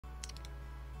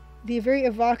the very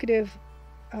evocative,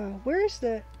 where is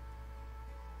the,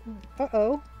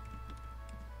 uh-oh.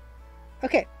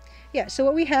 Okay, yeah, so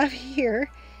what we have here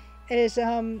is,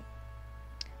 the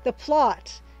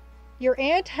plot. Your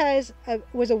aunt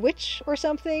was a witch or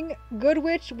something. Good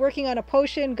witch working on a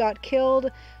potion got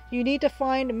killed. You need to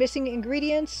find missing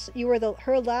ingredients. You are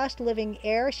her last living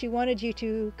heir. She wanted you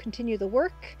to continue the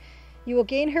work. You will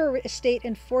gain her estate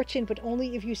and fortune, but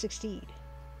only if you succeed.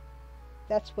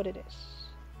 That's what it is.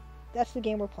 That's the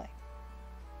game we're playing.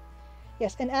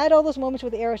 Yes, and add all those moments where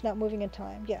the arrow is not moving in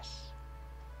time. Yes.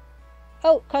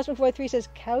 Oh, Cosmic Void 3 says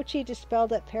Couchy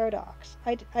dispelled that paradox.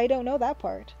 I don't know that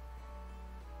part.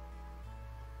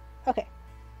 Okay.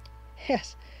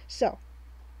 Yes. So,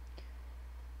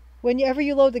 whenever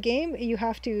you load the game, you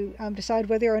have to decide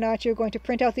whether or not you're going to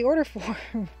print out the order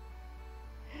form.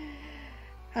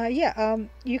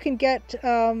 You can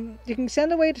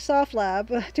send away to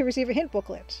Softlab to receive a hint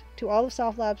booklet to all of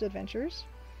Softlab's adventures.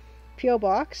 P.O.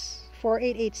 Box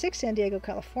 4886, San Diego,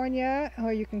 California,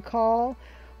 or you can call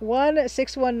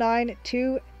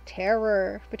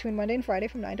 1-619-2-TERROR between Monday and Friday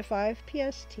from 9 to 5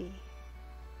 PST.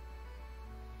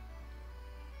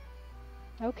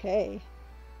 Okay.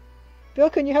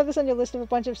 Bill, can you have this on your list of a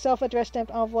bunch of self-addressed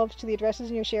stamped envelopes to the addresses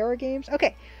in your sharer games?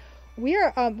 Okay. We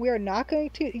are not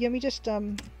going to, let me just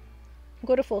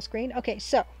go to full screen. Okay,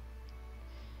 so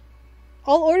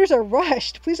all orders are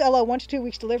rushed. Please allow 1 to 2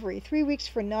 weeks delivery. 3 weeks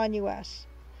for non-US.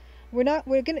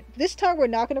 This time we're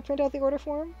not gonna print out the order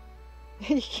form.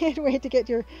 You can't wait to get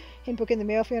your hint book in the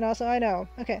mail for you, and also I know.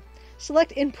 Okay.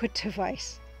 Select input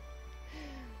device.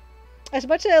 As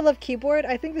much as I love keyboard,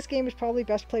 I think this game is probably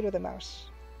best played with a mouse.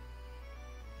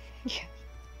 Yeah.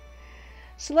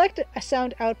 Select a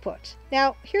sound output.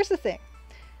 Now, here's the thing.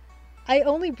 I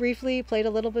only briefly played a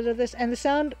little bit of this, and the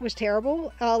sound was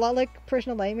terrible, a lot like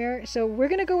Personal Nightmare, so we're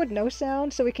gonna go with no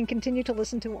sound so we can continue to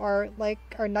listen to our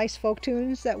nice folk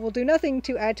tunes that will do nothing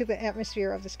to add to the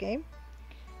atmosphere of this game.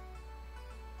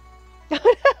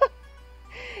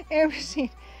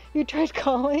 Amazine, you tried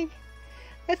calling?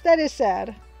 That is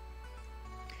sad.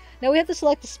 Now we have to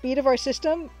select the speed of our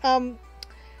system.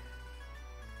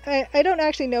 I don't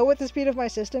actually know what the speed of my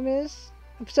system is,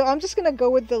 so I'm just gonna go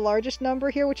with the largest number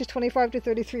here, which is 25 to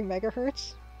 33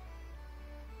 megahertz.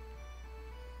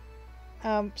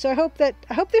 So I hope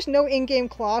there's no in-game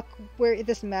clock where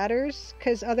this matters,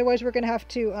 because otherwise we're gonna have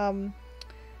to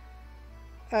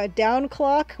down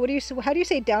clock. How do you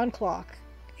say down clock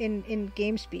in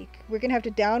game speak? We're gonna have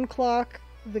to down clock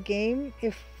the game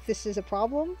if this is a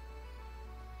problem.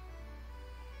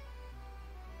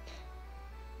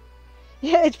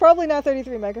 Yeah, it's probably not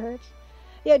 33 megahertz.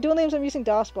 Yeah, dual names, I'm using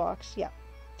DOSBox. Yeah,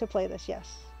 to play this,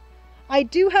 yes. I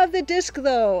do have the disc,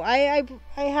 though. I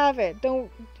have it.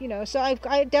 So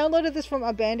I downloaded this from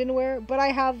Abandonware, but I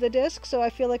have the disc, so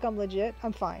I feel like I'm legit.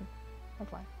 I'm fine.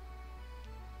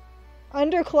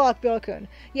 Underclock, Bilkun.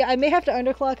 Yeah, I may have to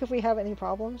underclock if we have any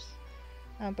problems.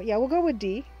 But yeah, we'll go with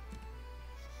D.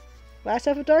 Last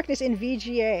Half of Darkness in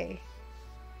VGA.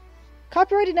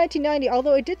 Copyrighted 1990,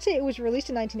 although it did say it was released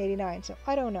in 1989, so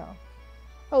I don't know.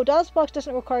 Oh, DOSBox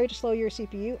doesn't require you to slow your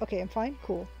CPU. Okay, I'm fine.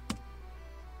 Cool.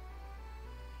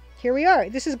 Here we are.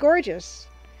 This is gorgeous.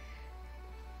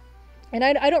 And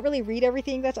I don't really read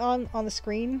everything that's on the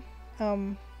screen.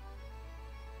 But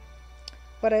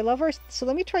I love our... So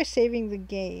let me try saving the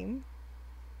game.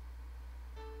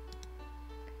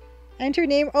 Enter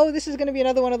name. Oh, this is going to be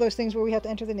another one of those things where we have to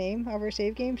enter the name of our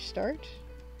save game. Start.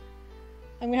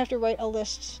 I'm going to have to write a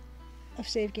list of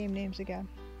save game names again.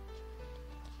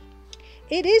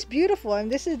 It is beautiful,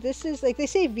 and this is like, they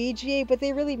say VGA, but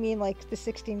they really mean like the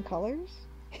 16 colors.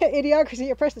 Idiocracy,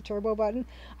 I pressed the turbo button.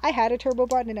 I had a turbo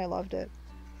button and I loved it.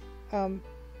 So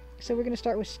we're going to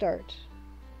start with start.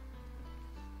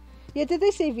 Yeah, did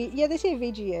they say yeah, they say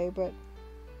VGA, but...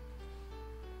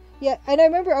 Yeah, and I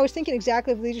remember I was thinking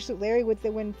exactly of Leisure Suit Larry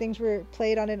when things were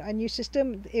played on a new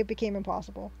system, it became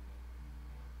impossible.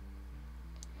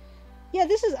 Yeah,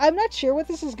 I'm not sure what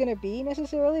this is going to be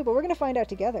necessarily, but we're going to find out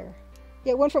together.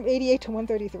 Yeah, it went from 88 to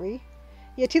 133.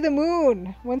 Yeah, to the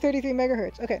moon! 133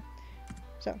 megahertz. Okay,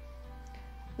 so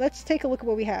let's take a look at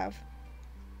what we have.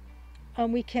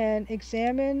 We can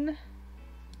examine...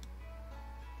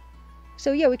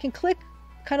 So yeah, we can click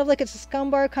kind of like it's a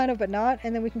scum bar, kind of, but not,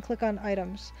 and then we can click on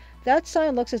items. That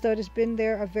sign looks as though it has been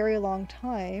there a very long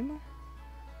time.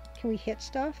 Can we hit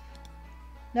stuff?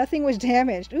 Nothing was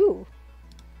damaged. Ooh!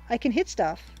 I can hit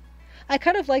stuff. I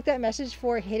kind of like that message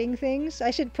for hitting things.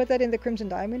 I should put that in the Crimson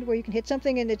Diamond, where you can hit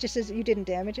something and it just says you didn't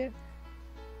damage it.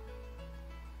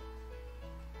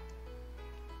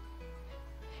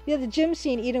 Yeah, the gym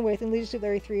scene Edenwith in Leisure Suit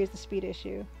Larry 3 is the speed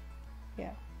issue.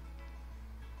 Yeah.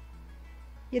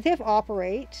 Yeah, they have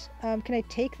operate. Can I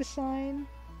take the sign?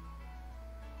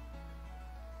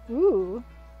 Ooh.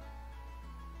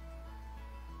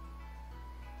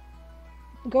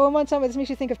 Go on side, this makes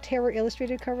you think of Terror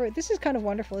Illustrated cover. This is kind of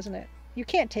wonderful, isn't it? You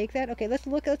can't take that. Okay, let's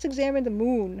look. Let's examine the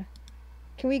moon.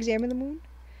 Can we examine the moon?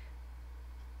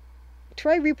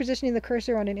 Try repositioning the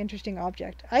cursor on an interesting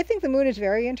object. I think the moon is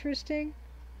very interesting.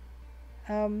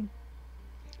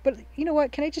 But you know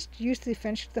what? Can I just use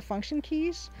the function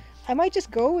keys? I might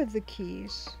just go with the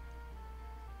keys.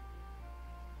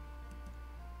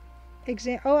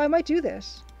 Oh, I might do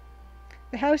this.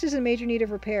 The house is in major need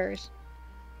of repairs.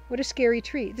 What a scary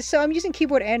tree. So I'm using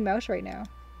keyboard and mouse right now.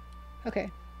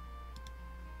 Okay.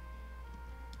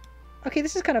 Okay,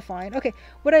 this is kind of fine. Okay,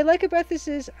 what I like about this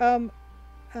is,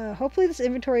 hopefully this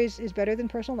inventory is better than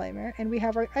Personal Nightmare, and we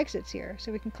have our exits here,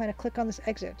 so we can kind of click on this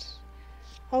exit.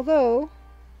 Although,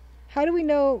 how do we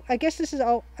know? I guess this is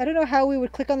all. I don't know how we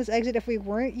would click on this exit if we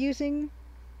weren't using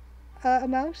a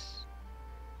mouse.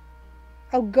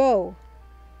 Oh, go.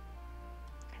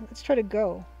 Let's try to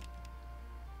go.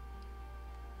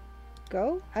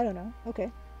 Go? I don't know.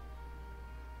 Okay.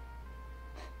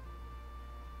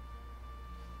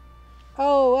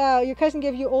 Oh, wow. Your cousin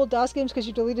gave you old DOS games because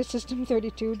you deleted System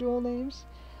 32 dual names?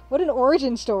 What an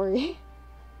origin story.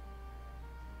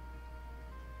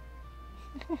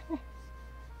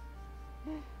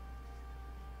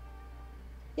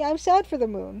 Yeah, I'm sad for the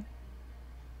moon.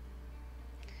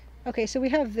 Okay, so we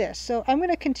have this. So I'm going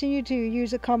to continue to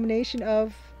use a combination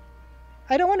of...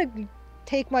 I don't want to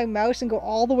take my mouse and go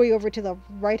all the way over to the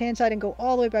right-hand side and go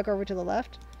all the way back over to the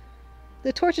left.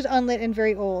 The torch is unlit and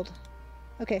very old.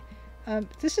 Okay,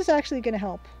 this is actually going to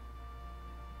help.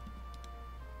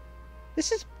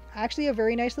 This is actually a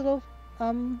very nice little,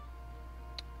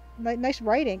 nice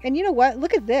writing. And you know what?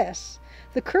 Look at this.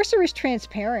 The cursor is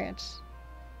transparent.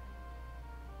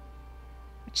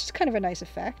 Which is kind of a nice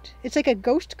effect. It's like a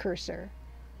ghost cursor.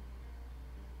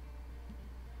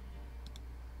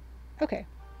 Okay.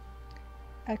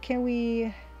 Can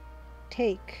we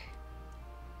take...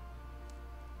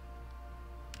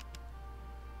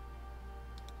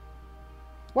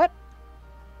 What?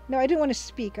 No, I didn't want to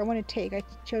speak. I want to take. I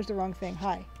chose the wrong thing.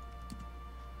 Hi.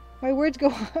 My words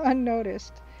go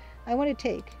unnoticed. I want to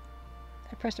take.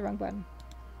 I pressed the wrong button.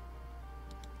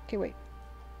 Okay, wait.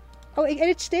 Oh, and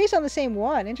it stays on the same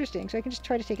one. Interesting. So I can just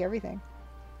try to take everything.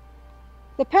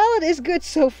 The palette is good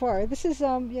so far. This is,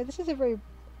 yeah, this is a very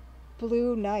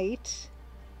blue night.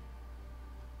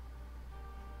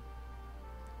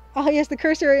 Oh, yes, the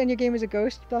cursor in your game is a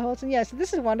ghost, Bill Holton. Yeah, so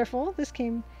this is wonderful. This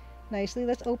came nicely.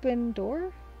 Let's open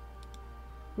door.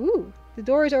 Ooh, the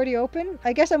door is already open.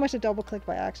 I guess I must have double-clicked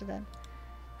by accident.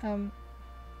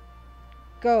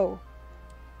 Go.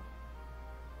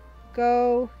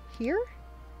 Go here?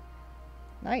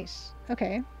 Nice.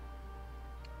 Okay.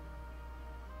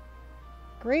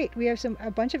 Great. We have a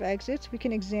bunch of exits we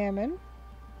can examine.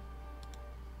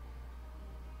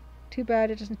 Too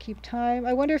bad it doesn't keep time.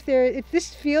 I wonder if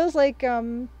this feels like Day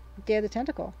of the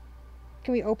Tentacle.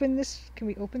 Can we open this? Can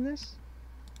we open this?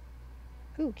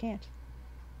 Ooh, can't.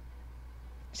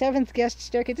 Seventh guest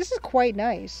staircase. This is quite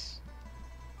nice.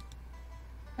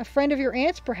 A friend of your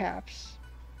aunt's, perhaps.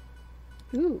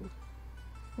 Ooh.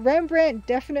 Rembrandt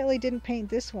definitely didn't paint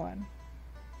this one.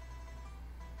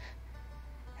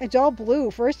 It's all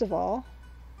blue, first of all.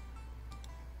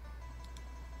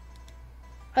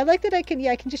 I like that I can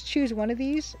just choose one of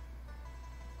these.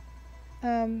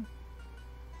 Can't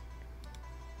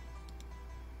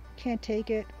take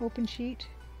it. Open sheet.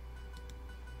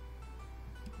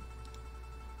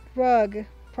 Rug.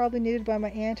 Probably needed by my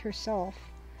aunt herself.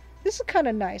 This is kind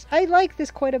of nice. I like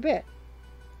this quite a bit.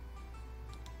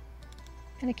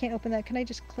 And I can't open that. Can I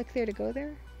just click there to go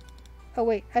there? Oh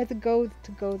wait, I have to go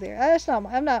there. That's not.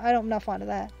 I'm not fond of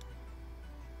that.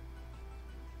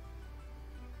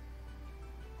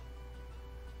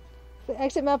 The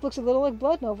exit map looks a little like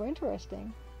Blood Nova.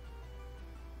 Interesting.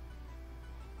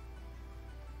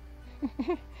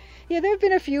 Yeah, there have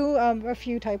been a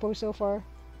few typos so far,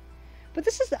 but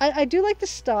this is I do like the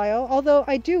style. Although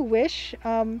I do wish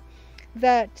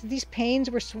that these panes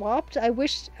were swapped. I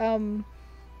wish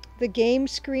the game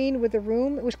screen with the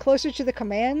room was closer to the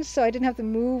commands, so I didn't have to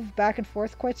move back and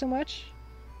forth quite so much.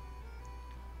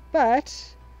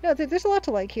 But no, there's a lot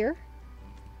to like here.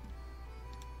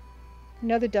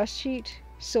 Another dust sheet.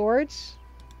 Swords.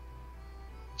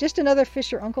 Just another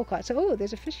fish your uncle caught. So, oh,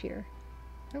 there's a fish here.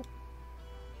 Oh.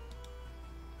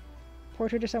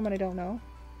 Portrait of someone I don't know.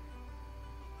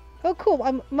 Oh,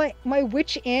 cool. My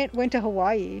witch aunt went to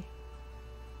Hawaii.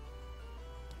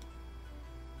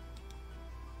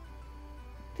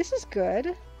 This is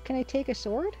good. Can I take a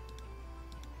sword?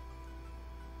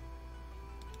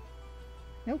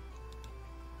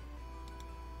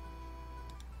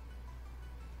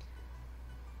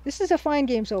 This is a fine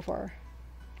game so far.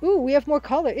 Ooh, we have more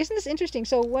color. Isn't this interesting?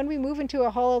 So when we move into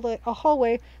a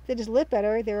hallway that is lit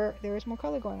better, there is more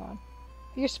color going on.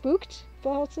 You're spooked,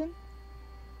 Bill Hudson?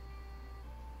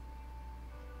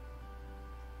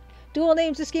 Dual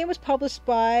names. This game was published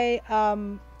by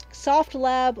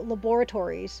Softlab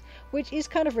Laboratories, which is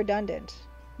kind of redundant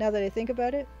now that I think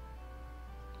about it.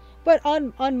 But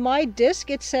on my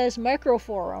disc it says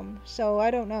Microforum, so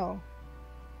I don't know.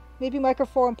 Maybe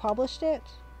Microforum published it.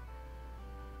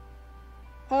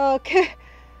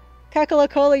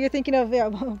 Kakalakola, you're thinking of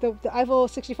the Ivo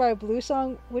 65 Blue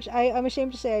song, which I'm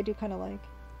ashamed to say I do kind of like.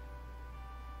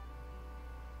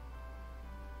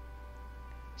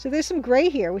 So there's some gray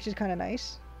here, which is kind of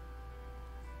nice.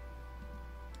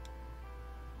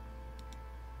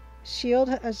 Shield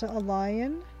as a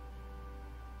lion.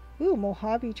 Ooh,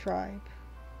 Mojave tribe.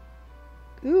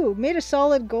 Ooh, made of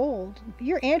solid gold.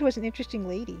 Your aunt was an interesting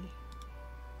lady.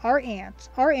 Our aunt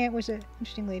was an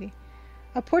interesting lady.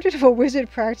 A portrait of a wizard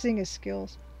practicing his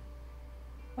skills.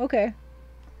 Okay.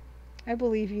 I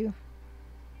believe you.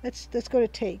 Let's go to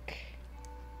take.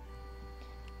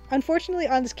 Unfortunately,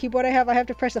 on this keyboard I have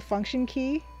to press the function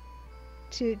key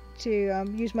to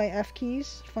use my F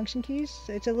keys, function keys.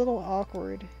 It's a little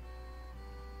awkward.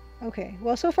 Okay.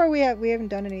 Well, so far we haven't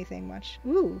done anything much.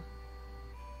 Ooh.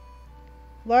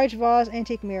 Large vase,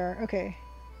 antique mirror. Okay.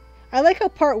 I like how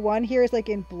part 1 here is like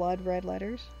in blood red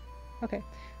letters. Okay.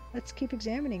 Let's keep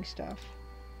examining stuff.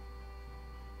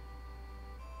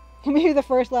 Maybe the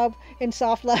first lab in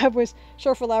Soft Lab was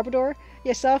short for Labrador.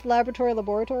 Yeah, Soft Laboratory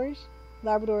Laboratories.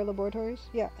 Labrador Laboratories.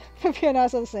 Yeah.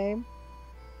 Piano's the same.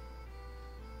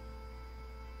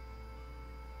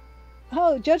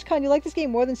 Oh, Judge Khan, you like this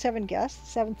game more than Seventh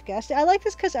Guest? I like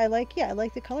this because I like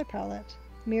the color palette.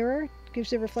 Mirror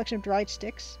gives a reflection of dried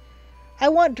sticks. I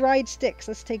want dried sticks.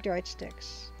 Let's take dried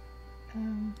sticks.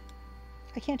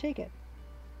 I can't take it.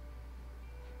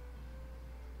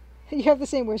 You have the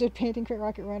same wizard painting Crit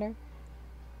Rocket Runner.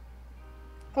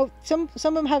 Oh, some of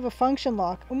them have a function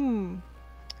lock.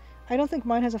 I don't think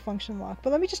mine has a function lock.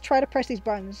 But let me just try to press these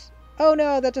buttons. Oh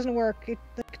no, that doesn't work. It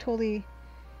like totally...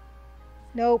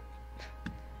 Nope.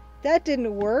 That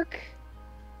didn't work.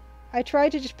 I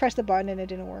tried to just press the button and it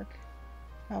didn't work.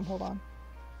 Hold on.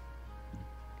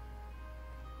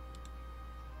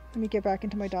 Let me get back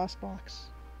into my DOS box.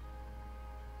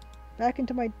 Back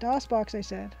into my DOS box, I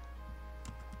said.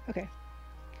 Okay.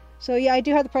 So yeah, I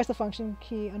do have to press the function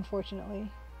key,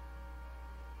 unfortunately.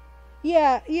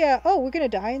 Yeah. Oh, we're gonna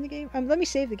die in the game? Let me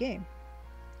save the game.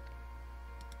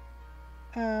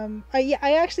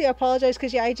 I actually apologize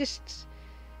because yeah,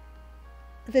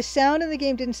 the sound in the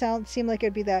game didn't seem like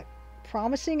it'd be that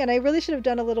promising, and I really should have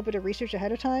done a little bit of research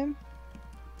ahead of time.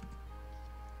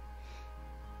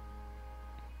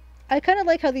 I kind of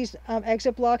like how these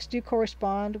exit blocks do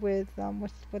correspond with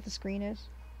what the screen is.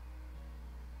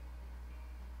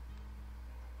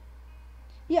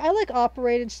 Yeah, I like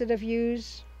operate instead of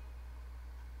use.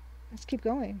 Let's keep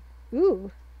going.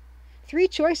 Ooh. 3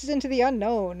 choices into the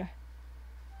unknown.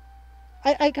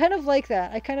 I kind of like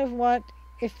that. I kind of want,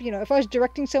 if I was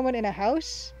directing someone in a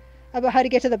house about how to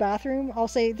get to the bathroom, I'll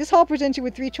say, this hall presents you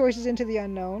with 3 choices into the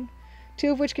unknown,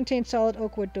 2 of which contain solid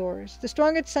oak wood doors. The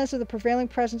strongest sense of the prevailing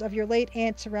presence of your late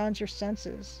aunt surrounds your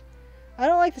senses. I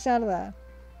don't like the sound of that.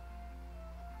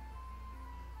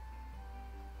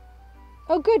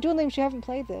 Oh good, Dual Names, you haven't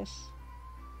played this.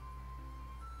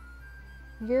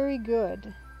 Very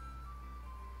good.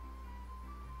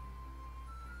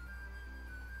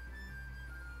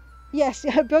 Yes,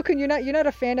 Bilkun, you're not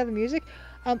a fan of the music.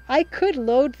 I could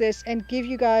load this and give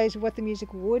you guys what the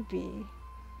music would be.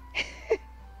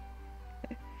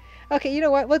 Okay, you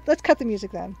know what? Let's cut the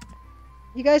music then.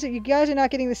 You guys are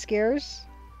not getting the scares.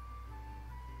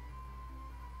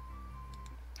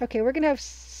 Okay, we're gonna have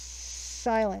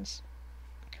silence.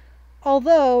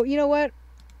 Although, you know what?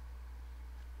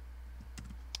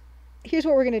 Here's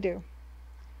what we're gonna do.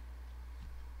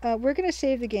 We're gonna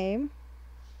save the game.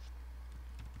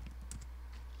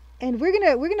 And we're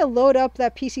gonna load up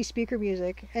that PC speaker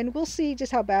music, and we'll see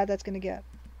just how bad that's gonna get.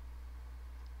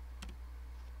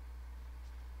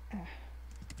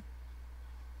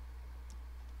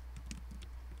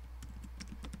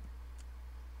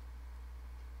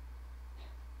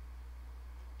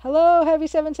 Hello,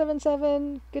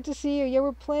 Heavy777. Good to see you. Yeah,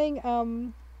 we're playing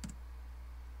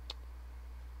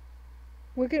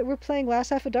we're playing Last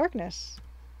Half of Darkness.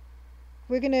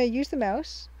 We're gonna use the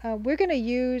mouse. We're gonna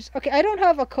use... Okay, I don't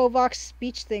have a Kovacs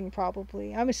speech thing,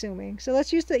 probably. I'm assuming. So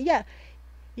let's use the... Yeah,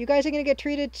 you guys are gonna get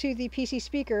treated to the PC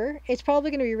speaker. It's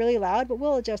probably gonna be really loud, but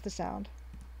we'll adjust the sound.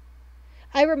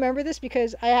 I remember this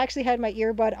because I actually had my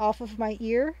earbud off of my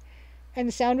ear and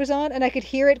the sound was on, and I could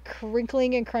hear it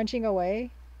crinkling and crunching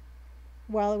away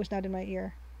while it was not in my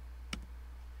ear.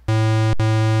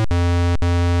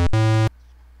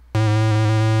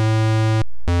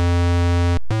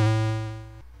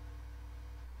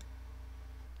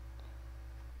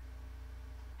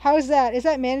 How is that? Is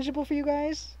that manageable for you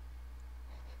guys?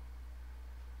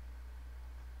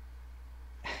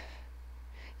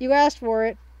 You asked for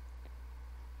it.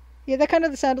 Yeah, that kind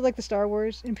of sounded like the Star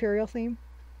Wars Imperial theme.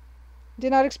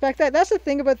 Did not expect that. That's the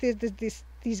thing about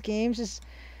these games is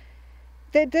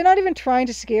they're not even trying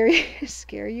to scare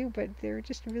you, but they're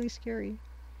just really scary.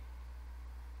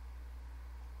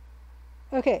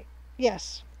 Okay,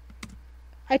 yes.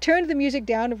 I turned the music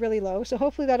down really low, so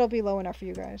hopefully that'll be low enough for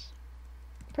you guys.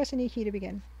 Press any key to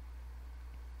begin.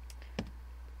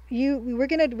 We're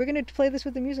gonna play this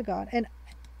with the music on, and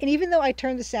even though I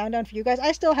turned the sound down for you guys,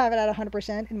 I still have it at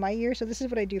 100% in my ear. So this is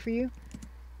what I do for you.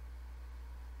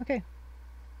 Okay.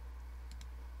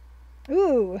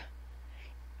 Ooh.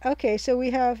 Okay, so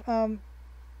we have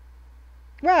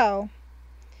wow.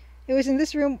 It was in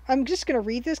this room. I'm just gonna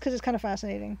read this because it's kind of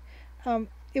fascinating.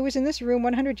 It was in this room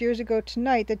 100 years ago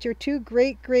tonight that your two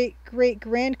great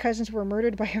cousins were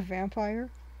murdered by a vampire.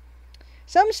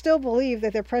 Some still believe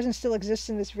that their presence still exists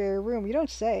in this very room. You don't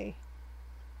say.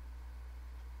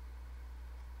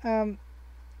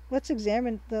 Let's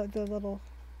examine the little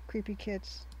creepy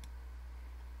kids.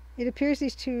 It appears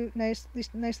these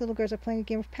nice little girls are playing a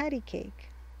game of patty cake.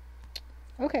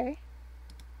 Okay.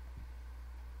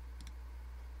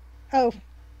 Oh.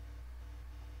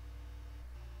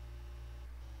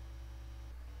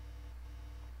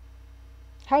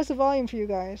 How's the volume for you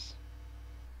guys?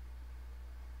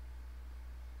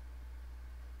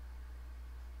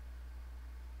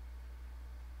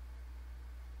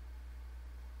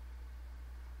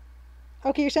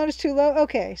 Okay, your sound is too low?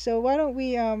 Okay, so why don't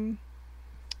we,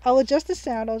 I'll adjust the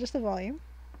sound, I'll adjust the volume.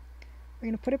 We're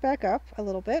going to put it back up a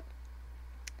little bit.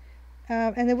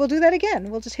 And then we'll do that again.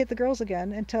 We'll just hit the girls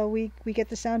again until we get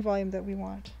the sound volume that we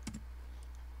want.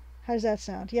 How does that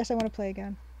sound? Yes, I want to play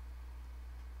again.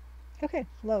 Okay,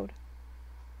 load.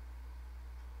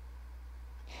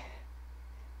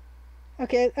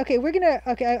 Okay, we're gonna,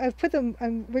 I've put them,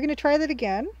 we're gonna try that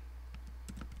again.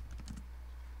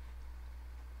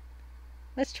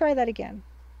 Let's try that again.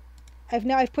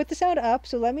 I've put the sound up,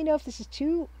 so let me know if this is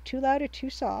too loud or too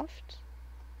soft.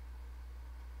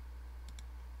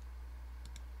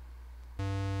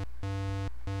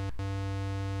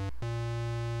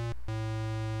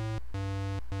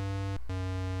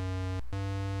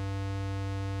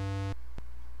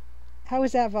 How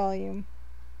is that volume?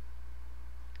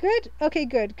 Good? Okay,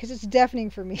 good, because it's deafening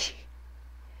for me.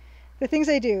 The things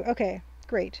I do. Okay,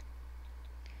 great.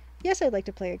 Yes, I'd like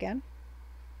to play again.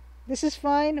 This is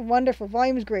fine. Wonderful.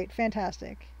 Volume is great.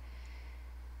 Fantastic.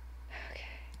 Okay.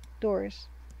 Doors.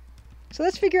 So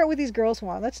let's figure out what these girls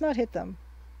want. Let's not hit them.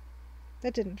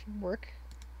 That didn't work.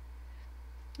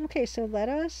 Okay, so let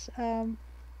us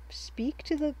speak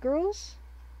to the girls.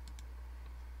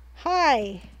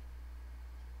 Hi.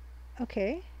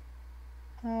 Okay.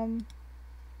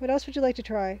 What else would you like to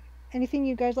try? Anything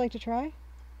you guys like to try?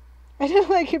 I don't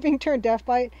like it being turned deaf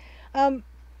by it.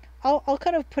 I'll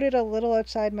kind of put it a little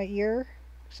outside my ear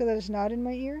so that it's not in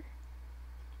my ear.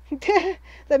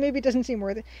 That maybe doesn't seem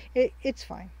worth it. It's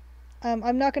fine.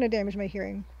 I'm not going to damage my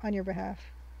hearing on your behalf.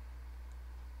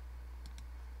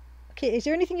 Okay, is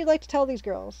there anything you'd like to tell these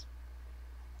girls?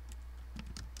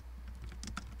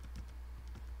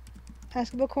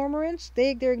 Ask about cormorants?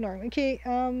 They're ignoring. Okay,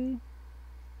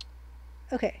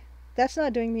 okay. That's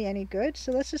not doing me any good,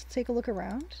 so let's just take a look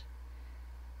around.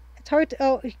 It's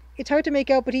hard to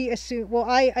make out, but he assume. Well,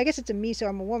 I guess it's a me, so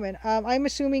I'm a woman. I'm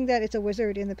assuming that it's a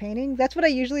wizard in the painting. That's what I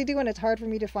usually do when it's hard for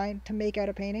me to make out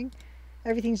a painting.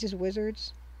 Everything's just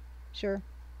wizards. Sure.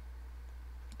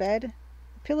 Bed.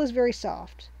 The pillow's very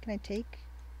soft. Can I take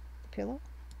the pillow?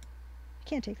 I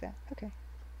can't take that. Okay.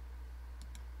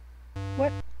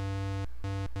 What?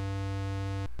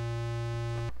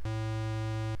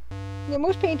 Yeah,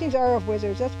 most paintings are of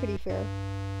wizards. That's pretty fair.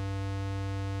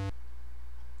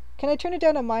 Can I turn it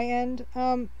down on my end?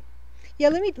 Yeah,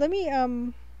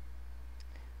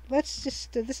 let's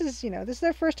just, this is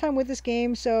their first time with this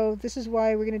game, so this is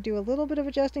why we're going to do a little bit of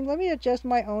adjusting. Let me adjust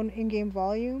my own in-game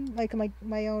volume, like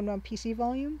my own PC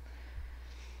volume.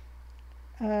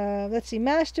 Let's see,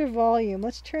 master volume.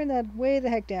 Let's turn that way the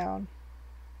heck down.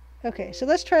 Okay, so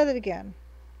let's try that again.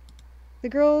 The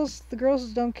girls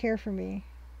don't care for me.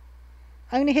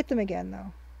 I'm going to hit them again,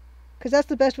 though, because that's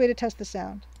the best way to test the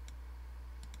sound.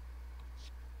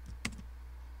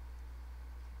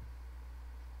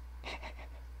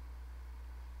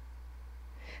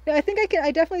 No, I think I can.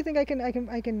 I definitely think I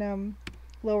can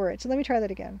lower it. So let me try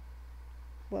that again.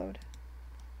 Load.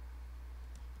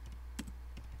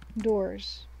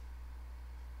 Doors.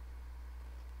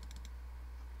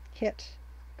 Hit.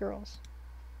 Girls.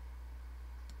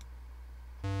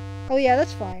 Oh yeah,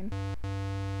 that's fine.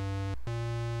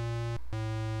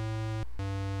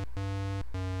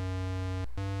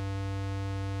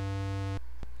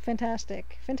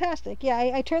 Fantastic. Fantastic. Yeah,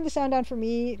 I turned the sound down for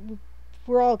me.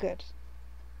 We're all good.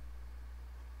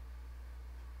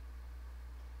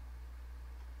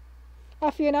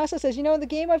 Fionasa says, you know, in the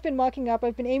game I've been mocking up,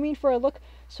 I've been aiming for a look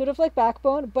sort of like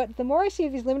Backbone, but the more I see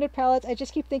these limited palettes, I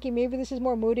just keep thinking maybe this is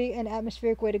more moody and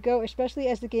atmospheric way to go, especially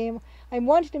as the game I'm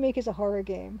wanting to make is a horror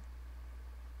game.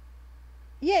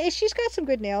 Yeah, she's got some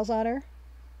good nails on her.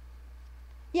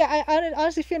 Yeah,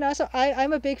 honestly, Fionasa,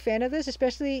 I'm a big fan of this,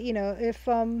 especially, you know, if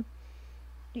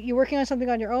you're working on something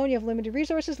on your own, you have limited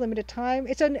resources, limited time.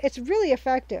 It's really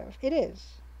effective. It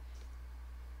is.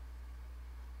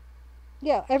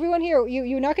 Yeah, everyone here,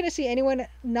 you're not going to see anyone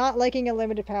not liking a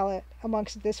limited palette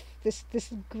amongst this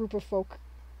group of folk.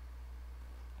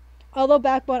 Although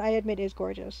Backbone, I admit, is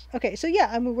gorgeous. Okay, so yeah,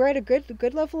 I mean we're at a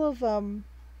good level of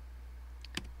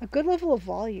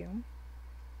volume.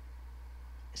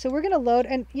 So we're gonna load,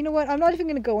 and you know what? I'm not even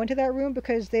gonna go into that room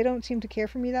because they don't seem to care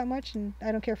for me that much, and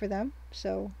I don't care for them.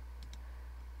 So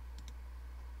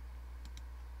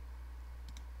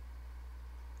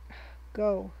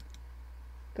go,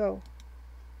 go.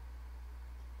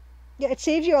 Yeah, it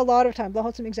saves you a lot of time. The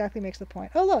whole time exactly makes the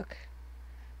point. Oh look,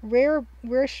 rare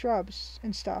shrubs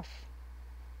and stuff.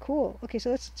 Cool. Okay, so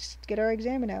let's just get our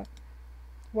examine out.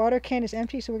 Water can is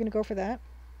empty, so we're gonna go for that.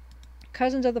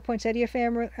 Cousins of the poinsettia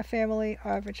family,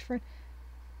 average fern.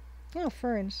 Oh,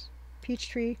 ferns. Peach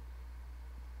tree.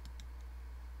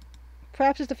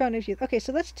 Perhaps it's the fountain of youth. Okay,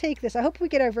 so let's take this. I hope we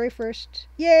get our very first...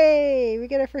 Yay! We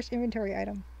get our first inventory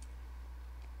item.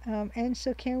 And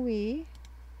so can we...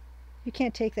 You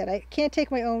can't take that. I can't take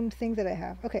my own thing that I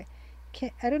have. Okay.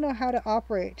 I don't know how to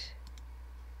operate.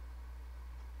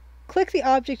 Click the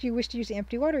object you wish to use the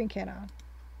empty watering can on.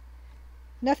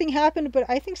 Nothing happened, but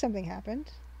I think something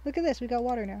happened. Look at this. We got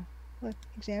water now. Look.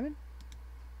 Examine.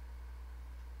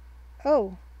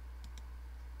 Oh.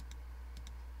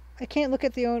 I can't look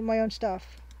at my own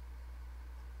stuff.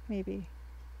 Maybe.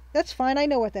 That's fine. I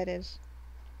know what that is.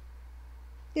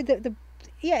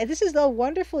 Yeah, this is the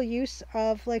wonderful use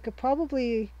of like a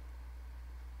probably...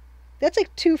 That's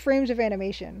like 2 frames of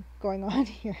animation going on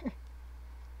here.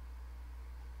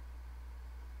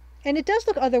 And it does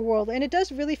look otherworldly, and it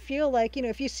does really feel like, you know,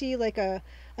 if you see like a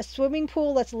swimming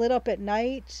pool that's lit up at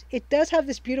night, it does have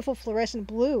this beautiful fluorescent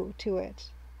blue to it.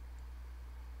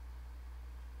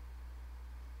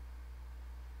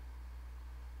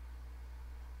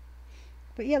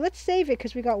 But yeah, let's save it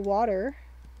because we got water.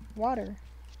 Water.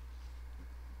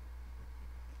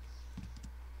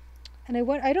 And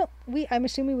I'm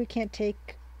assuming we can't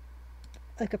take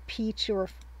like a peach or a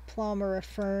plum or a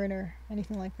fern or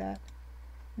anything like that.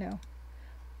 No.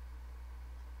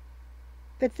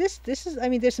 But this is, I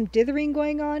mean, there's some dithering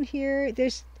going on here.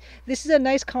 This is a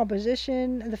nice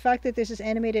composition. The fact that there's this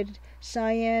animated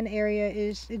cyan area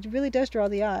it really does draw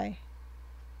the eye.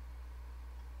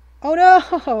 Oh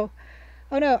no!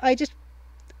 Oh no,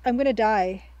 I'm gonna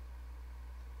die.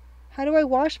 How do I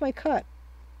wash my cut?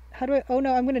 Oh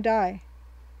no, I'm gonna die.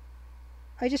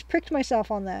 I just pricked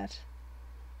myself on that.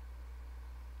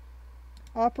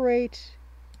 Operate.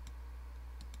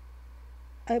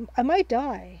 I might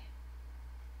die.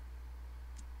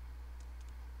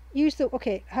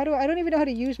 Okay, I don't even know how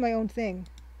to use my own thing.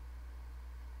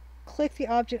 Click the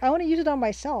object. I want to use it on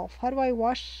myself. How do I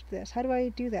wash this? How do I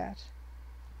do that?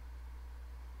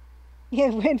 Yeah,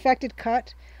 infected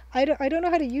cut. I don't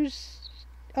know how to use...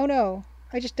 Oh no,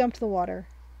 I just dumped the water.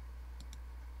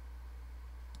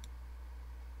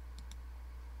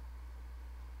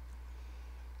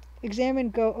 Examine,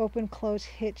 go, open, close,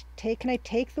 hit, take. Can I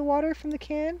take the water from the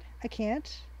can? I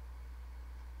can't.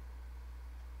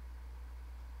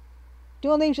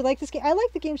 Dual names, you like this game? I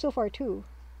like the game so far too.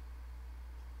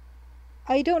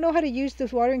 I don't know how to use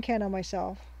this watering can on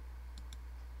myself.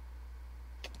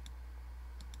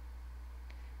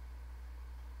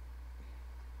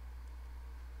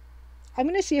 I'm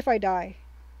gonna see if I die.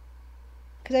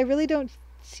 Because I really don't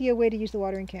see a way to use the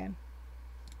watering can.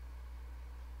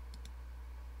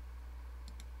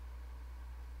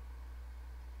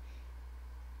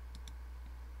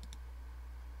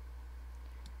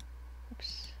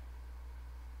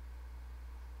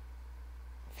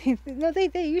 No,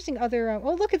 they're using other...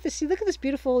 oh, look at this. See, look at this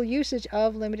beautiful usage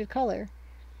of limited color.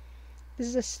 This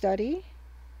is a study.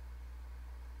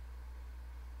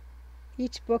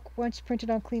 Each book once printed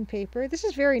on clean paper. This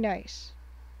is very nice.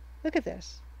 Look at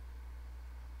this.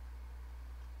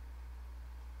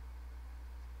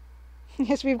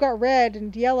 Yes, we've got red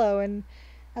and yellow and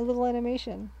a little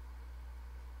animation.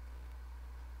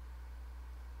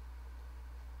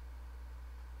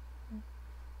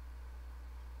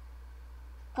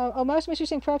 Oh, Mouse Mystery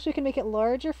saying perhaps we can make it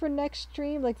larger for next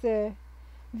stream, like the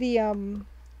um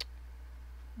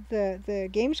the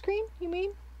game screen. You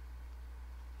mean?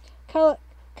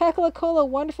 Kakalakola,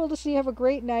 wonderful to see you. Have a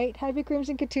great night. Happy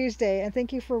Crimson Tuesday, and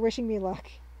thank you for wishing me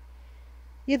luck.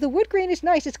 Yeah, the wood grain is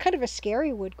nice. It's kind of a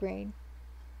scary wood grain.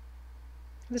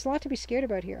 There's a lot to be scared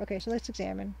about here. Okay, so let's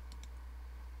examine.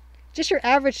 Just your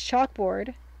average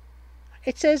chalkboard.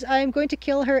 It says, I'm going to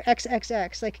kill her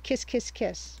XXX, like kiss, kiss,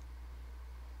 kiss.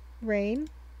 Rain.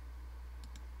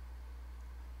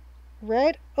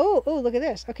 Red. Oh, look at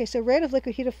this. Okay, so red of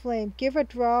liquid heat of flame. Give a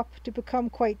drop to become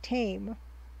quite tame.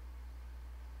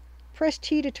 Press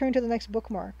T to turn to the next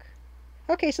bookmark.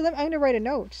 Okay, so I'm going to write a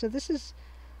note. So this is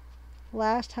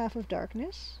last half of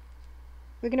darkness.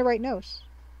 We're going to write notes.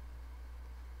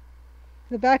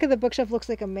 The back of the bookshelf looks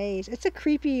like a maze. It's a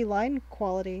creepy line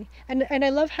quality. And I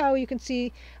love how you can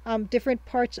see different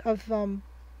parts of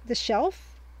the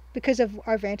shelf because of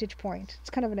our vantage point. It's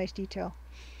kind of a nice detail.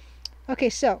 Okay,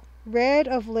 so red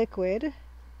of liquid,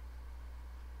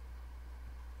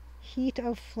 heat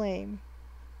of flame.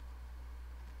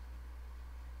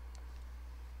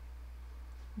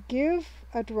 Give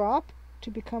a drop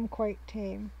to become quite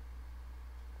tame.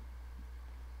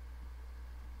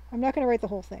 I'm not going to write the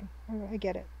whole thing. I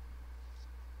get it.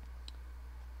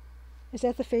 Is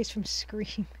that the face from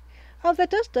Scream? Oh,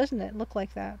 that doesn't it look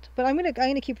like that? But I'm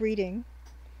gonna keep reading.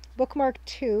 Bookmark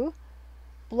 2.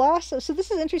 Blossom. So this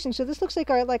is interesting. So this looks like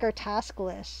our task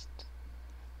list.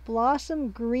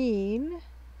 Blossom green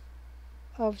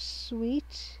of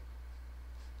sweet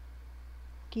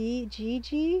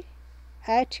Gigi.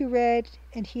 Add to red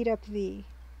and heat up thee.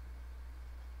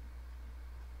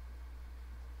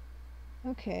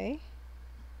 Okay.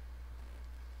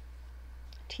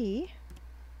 T.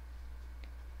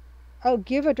 Oh,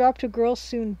 give a drop to girl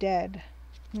soon dead.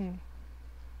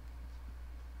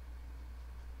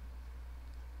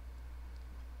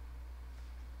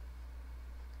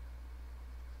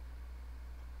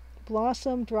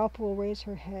 Blossom drop will raise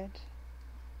her head.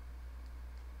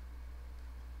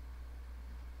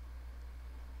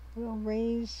 Will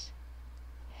raise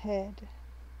head.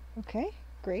 Okay,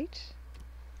 great.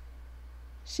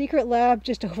 Secret lab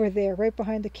just over there, right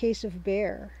behind the case of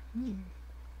bear.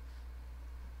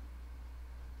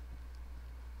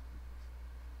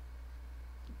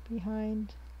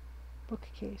 Behind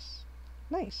bookcase.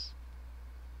 Nice.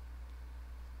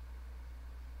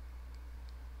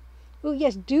 Oh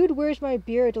yes, Dude, Where's My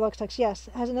Beer? Deluxe Text. Yes,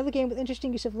 has another game with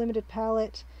interesting use of limited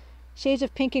palette. Shades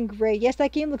of pink and gray. Yes,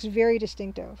 that game looks very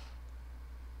distinctive.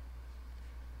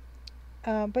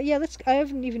 But yeah, I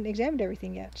haven't even examined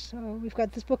everything yet. So we've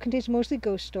got this book contains mostly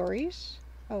ghost stories.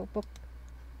 Oh, book.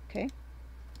 Okay.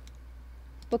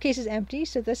 Bookcase is empty,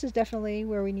 so this is definitely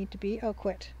where we need to be. Oh,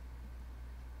 quit.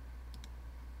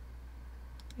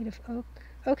 Made of oak.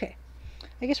 Okay.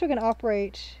 I guess we're going to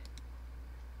operate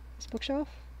this bookshelf.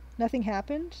 Nothing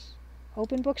happened.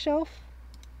 Open bookshelf.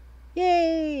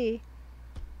 Yay!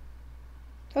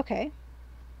 Okay.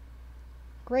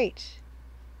 Great.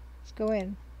 Let's go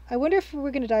in. I wonder if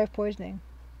we're going to die of poisoning.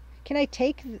 Can I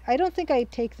take... I don't think I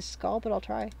take the skull, but I'll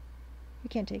try. We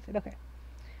can't take it. Okay.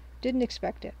 Didn't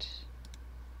expect it.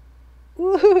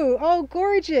 Ooh! Oh,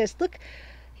 gorgeous! Look,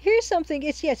 here's something.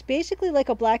 It's basically like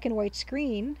a black and white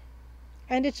screen.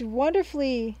 And it's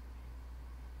wonderfully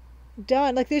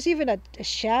done. Like, there's even a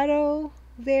shadow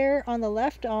there on the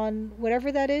left on whatever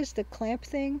that is, the clamp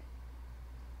thing.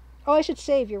 Oh, I should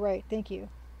save. You're right. Thank you.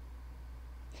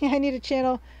 I need a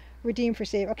channel redeem for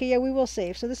save. Okay, yeah, we will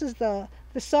save. So this is the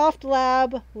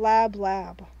Softlab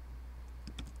lab.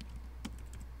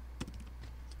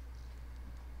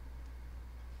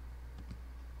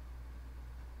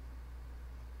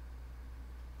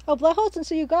 Oh, Bloodholes, and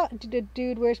so you got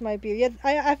Dude, Where's My Beer? Yeah,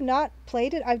 I've not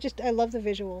played it. I love the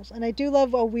visuals, and I do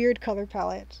love a weird color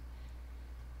palette.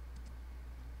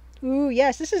 Ooh,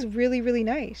 yes, this is really, really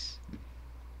nice.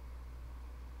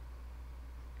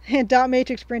 Dot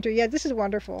matrix printer. Yeah, this is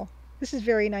wonderful. This is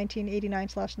very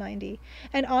 1989/90.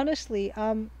 And honestly,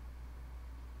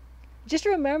 just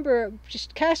remember,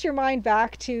 just cast your mind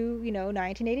back to,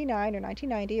 1989 or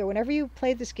 1990 or whenever you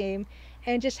played this game,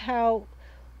 and just how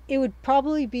it would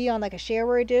probably be on like a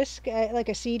shareware disc, like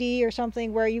a CD or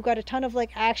something, where you got a ton of like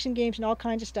action games and all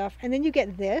kinds of stuff, and then you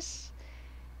get this,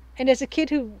 And as a kid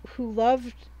who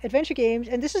loved adventure games,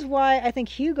 and this is why I think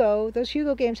those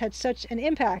Hugo games had such an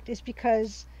impact, is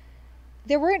because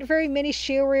there weren't very many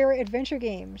shareware adventure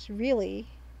games, really,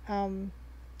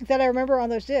 that I remember on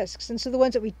those discs. And so the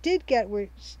ones that we did get they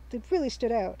really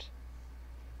stood out.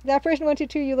 That person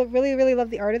 122, you really, really love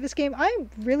the art of this game.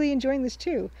 I'm really enjoying this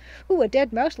too. Ooh, a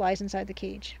dead mouse lies inside the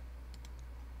cage.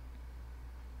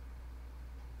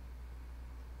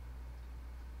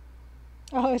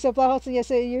 Oh, so Blauholzen, yes,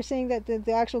 so you're saying that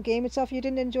the actual game itself you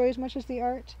didn't enjoy as much as the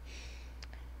art?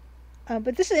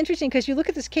 But this is interesting because you look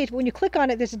at this cage, but when you click on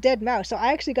it, there's a dead mouse. So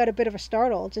I actually got a bit of a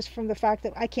startle just from the fact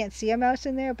that I can't see a mouse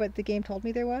in there, but the game told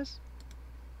me there was.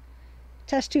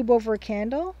 Test tube over a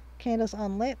candle. Candle's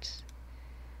unlit.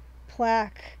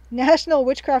 Plaque. National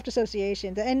Witchcraft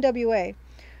Association, the NWA,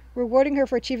 rewarding her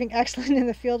for achieving excellence in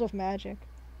the field of magic.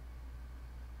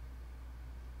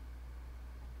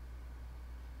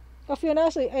 Oh, Fiona,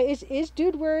 is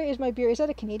Dude, Where Is My Beer? Is that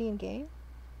a Canadian game?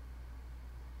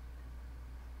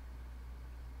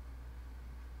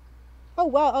 Oh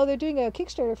wow! Oh, they're doing a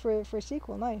Kickstarter for a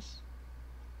sequel. Nice.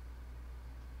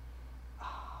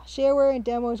 Shareware and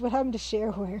demos. What happened to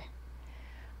shareware?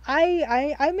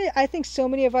 I think so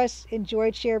many of us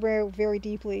enjoyed shareware very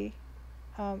deeply,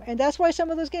 and that's why some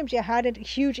of those games had a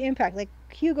huge impact. Like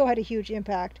Hugo had a huge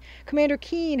impact. Commander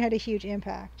Keen had a huge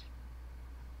impact.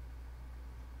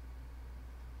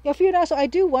 Yeah, Fiona. So I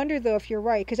do wonder though if you're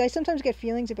right because I sometimes get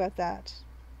feelings about that.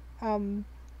 Um,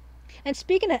 and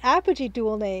speaking of Apogee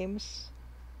dual names.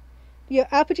 Yeah,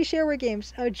 Apogee shareware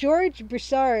games. George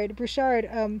Broussard,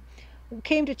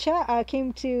 came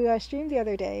to stream the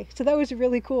other day, so that was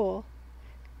really cool.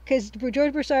 Because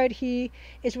George Broussard, he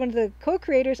is one of the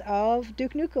co-creators of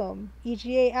Duke Nukem,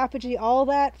 EGA, Apogee, all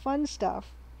that fun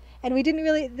stuff. And we didn't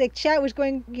really, the chat was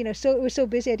going, so it was so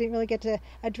busy, I didn't really get to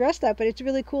address that. But it's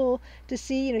really cool to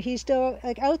see, he's still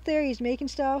like out there, he's making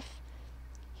stuff.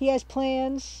 He has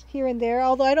plans here and there,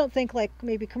 although I don't think like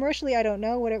maybe commercially, I don't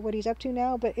know what he's up to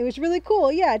now, but it was really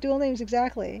cool. Yeah, dual names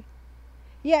exactly.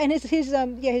 Yeah, and his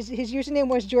username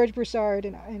was George Broussard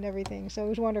and everything, so it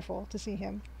was wonderful to see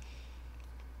him.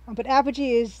 But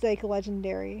Apogee is like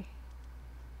legendary.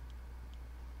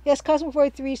 Yes,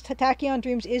 Cosmovoid 3's Tachyon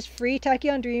Dreams is free.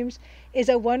 Tachyon Dreams is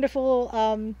a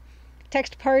wonderful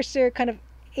text parser kind of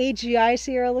AGI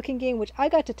Sierra looking game, which I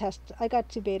got to test. I got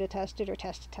to beta test it or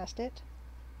test it.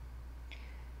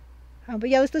 But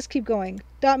yeah, let's keep going.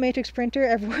 Dot matrix printer,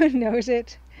 everyone knows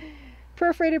it.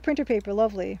 Perforated printer paper,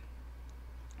 lovely.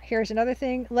 Here's another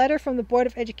thing. Letter from the Board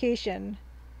of Education.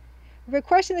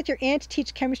 Requesting that your aunt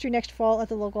teach chemistry next fall at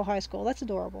the local high school. That's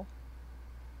adorable.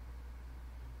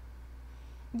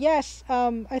 Yes,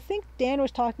 I think Dan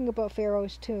was talking about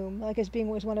Pharaoh's Tomb, like as being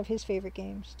was one of his favorite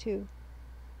games, too.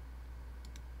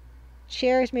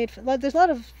 Chairs made there's a lot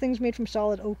of things made from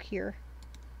solid oak here.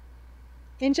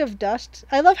 Inch of Dust.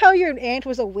 I love how your aunt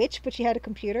was a witch, but she had a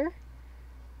computer.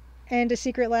 And a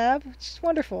secret lab. It's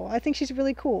wonderful. I think she's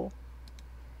really cool.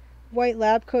 White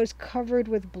lab coats covered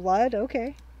with blood.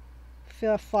 Okay.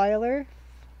 Filer.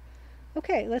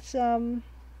 Okay, let's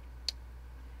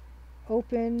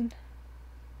open.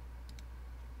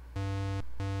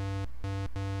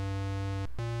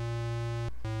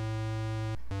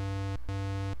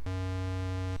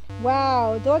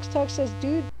 Wow, Dogs Talk says,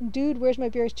 dude, Where's My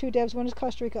Beer? Is two devs. One is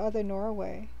Costa Rica, other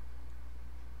Norway.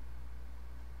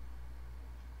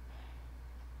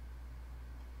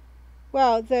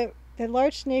 Wow, the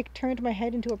large snake turned my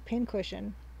head into a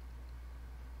pincushion.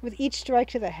 With each strike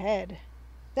to the head.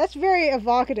 That's very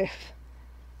evocative.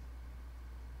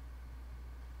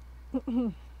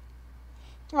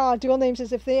 Ah, Dual Name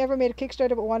says, if they ever made a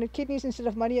Kickstarter but wanted kidneys instead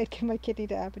of money, I'd give my kidney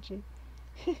to Apogee.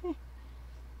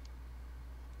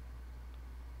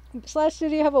 Slash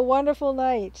Studio, have a wonderful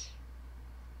night.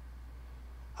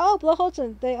 Oh,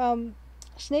 Blauholzen,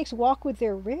 snakes walk with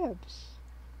their ribs.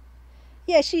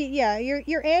 Yeah,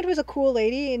 your aunt was a cool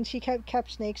lady and she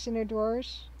kept snakes in her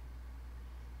drawers.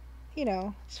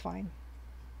 It's fine.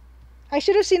 I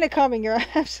should have seen it coming. You're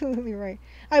absolutely right.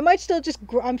 I might still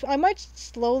I might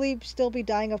slowly still be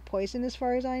dying of poison as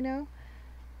far as I know.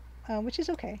 Which is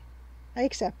okay. I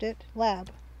accept it. Lab.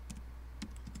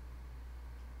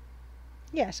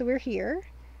 Yeah, so we're here.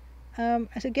 I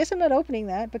guess I'm not opening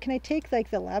that, but can I take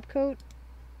like the lab coat?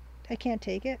 I can't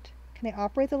take it. Can I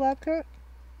operate the lab coat?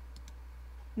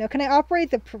 No, can I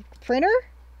operate the printer?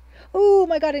 Oh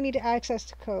my god, I need to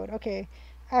access code. Okay,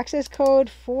 access code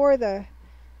for the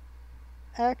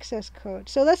access code.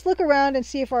 So let's look around and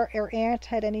see if our aunt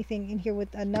had anything in here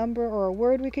with a number or a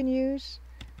word we can use.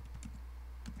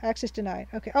 Access denied.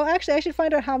 Okay. Oh, actually, I should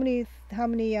find out how many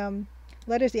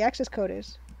letters the access code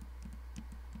is.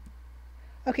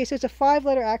 Okay, so it's a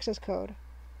 5-letter access code.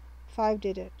 5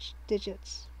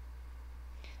 digits.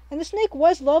 And the snake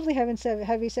was lovely having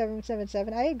heavy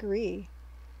 777. I agree.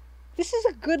 This is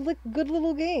a good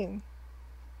little game.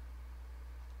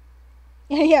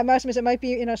 Yeah, Mouse Miss, it might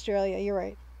be in Australia. You're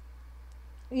right.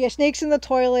 Yeah, snakes in the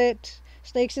toilet,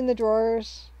 snakes in the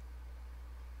drawers.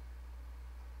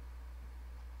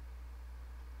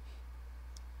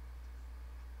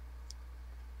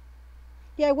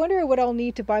 Yeah, I wonder what I'll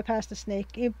need to bypass the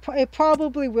snake. It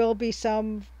probably will be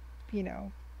some, you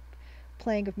know,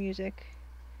 playing of music.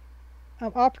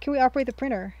 Can we operate the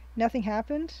printer? Nothing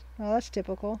happened? Oh, that's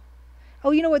typical.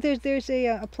 Oh, you know what? There's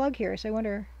a plug here, so I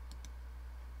wonder.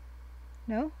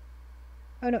 No?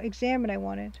 Oh no, examine I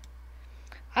wanted.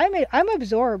 I'm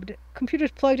absorbed.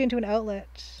 Computer's plugged into an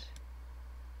outlet.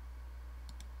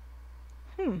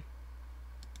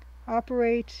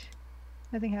 Operate.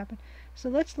 Nothing happened. So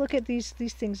let's look at these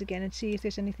things again and see if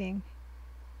there's anything.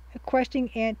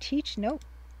 Questing and teach? Nope.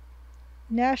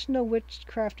 National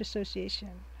Witchcraft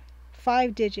Association.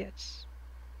 5 digits.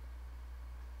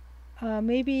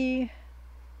 Maybe.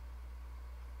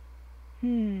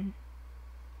 Can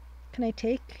I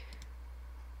take?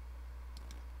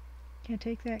 Can't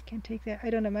take that. Can't take that. I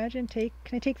don't imagine. Can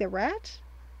I take the rat?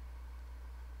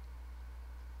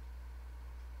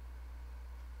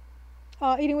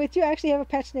 Eating with, do you actually have a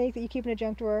pet snake that you keep in a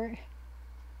junk drawer?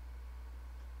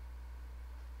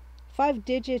 5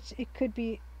 digits. It could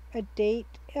be a date.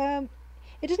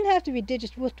 It doesn't have to be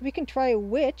digits. We can try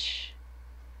which.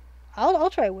 I'll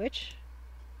try which.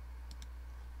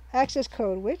 Access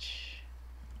code which.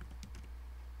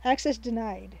 Access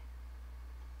denied.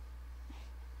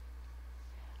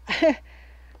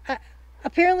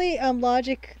 Apparently,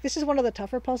 logic. This is one of the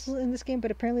tougher puzzles in this game,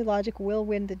 but apparently logic will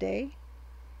win the day.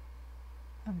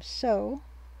 So.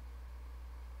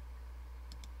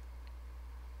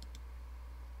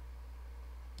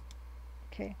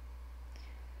 Okay.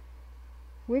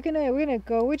 We're gonna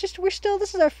go. We're still.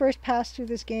 This is our first pass through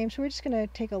this game, so we're just gonna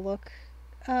take a look.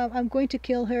 I'm going to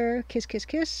kill her. Kiss, kiss,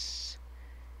 kiss.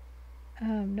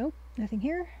 Nope, nothing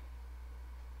here.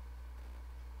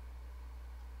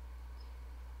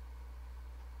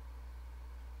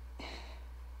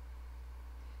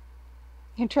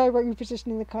 And try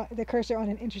repositioning the cursor on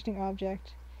an interesting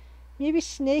object. Maybe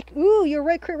snake. Ooh, you're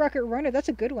right, Crit Rocket Runner. That's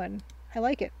a good one. I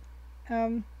like it.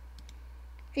 Yeah,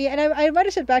 and I might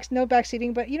have said no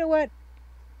backseating, but you know what?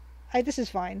 This is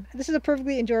fine. This is a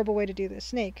perfectly enjoyable way to do this.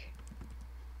 Snake.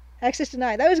 Access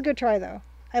denied. That was a good try, though.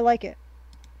 I like it.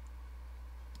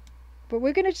 But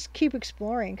we're gonna just keep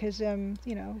exploring, because, you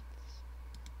know.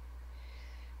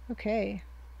 Okay.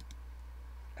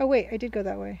 Oh, wait, I did go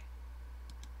that way.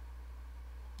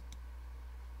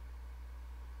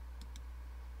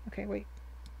 Okay, wait.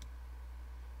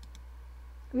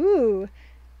 Ooh,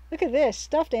 look at this.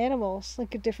 Stuffed animals.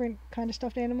 Like a different kind of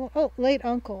stuffed animal. Oh, late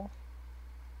uncle.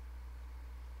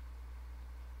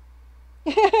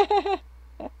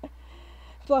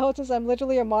 Flaholt says, I'm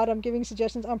literally a mod. I'm giving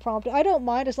suggestions unprompted. I don't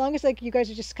mind as long as like you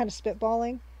guys are just kind of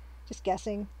spitballing. Just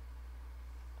guessing.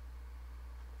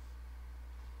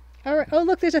 Alright. Oh,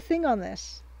 look, there's a thing on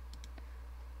this.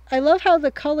 I love how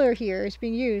the color here is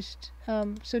being used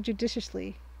so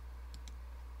judiciously.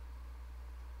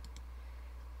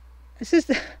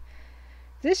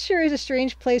 This sure is a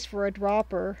strange place for a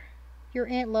dropper. Your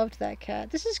aunt loved that cat.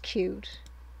 This is cute.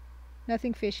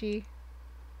 Nothing fishy.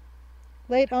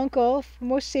 Late uncle,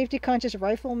 most safety-conscious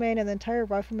rifleman in the entire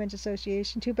Riflemen's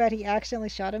Association. Too bad he accidentally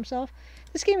shot himself.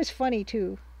 This game is funny,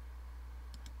 too.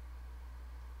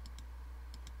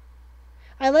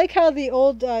 I like how the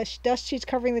old dust sheets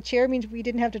covering the chair means we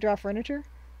didn't have to draw furniture.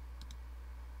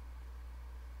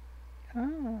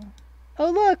 Oh. Oh,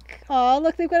 look! Aw,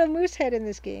 look, they've got a moose head in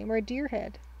this game, or a deer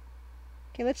head.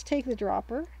 Okay, let's take the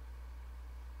dropper.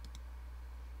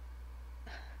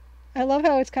 I love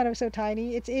how it's kind of so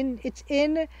tiny. It's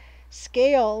in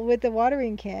scale with the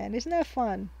watering can. Isn't that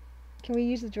fun? Can we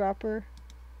use the dropper?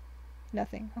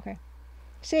 Nothing. Okay.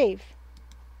 Save.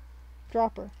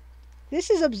 Dropper. This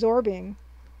is absorbing.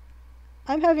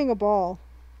 I'm having a ball.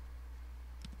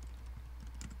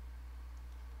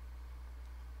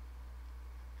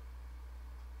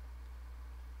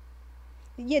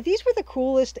 Yeah, these were the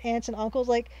coolest aunts and uncles.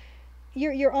 Like,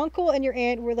 your uncle and your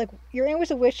aunt were like, your aunt was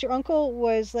a witch. Your uncle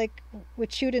was like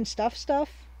would shoot and stuff.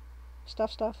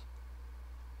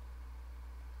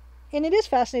 And it is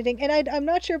fascinating. And I'm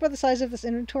not sure about the size of this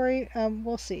inventory.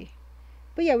 We'll see.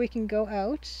 But yeah, we can go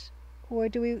out. Or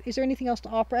do we? Is there anything else to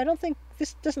operate? I don't think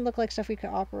this doesn't look like stuff we could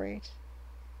operate.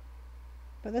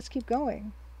 But let's keep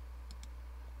going.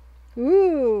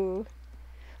 Ooh.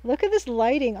 Look at this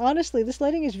lighting. Honestly, this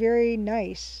lighting is very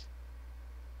nice.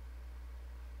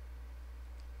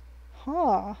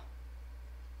 Huh.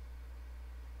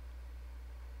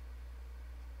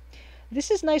 This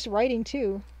is nice writing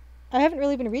too. I haven't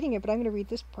really been reading it, but I'm going to read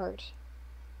this part.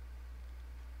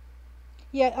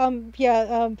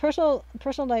 Personal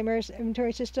nightmares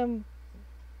inventory system.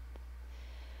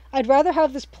 I'd rather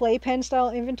have this playpen style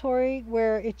inventory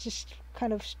where it just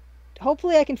kind of.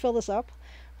 Hopefully, I can fill this up.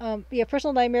 Yeah,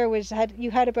 personal nightmare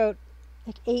you had about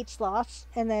like 8 slots,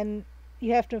 and then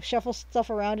you have to shuffle stuff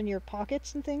around in your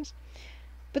pockets and things.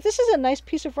 But this is a nice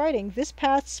piece of writing. This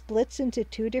path splits into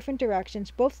 2 different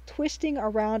directions, both twisting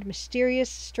around mysterious,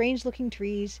 strange-looking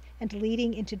trees and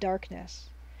leading into darkness.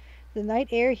 The night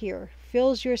air here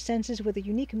fills your senses with a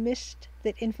unique mist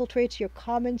that infiltrates your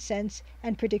common sense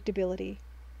and predictability.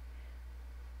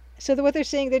 So what they're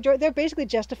saying, they're basically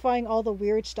justifying all the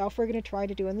weird stuff we're going to try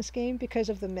to do in this game because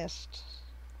of the mist.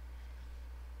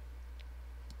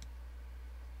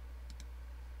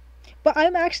 But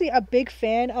I'm actually a big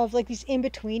fan of like these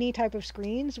in-betweeny type of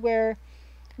screens where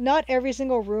not every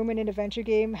single room in an adventure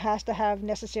game has to have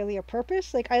necessarily a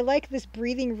purpose. Like I like this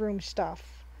breathing room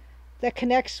stuff that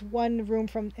connects one room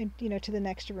from to the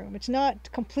next room. It's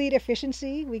not complete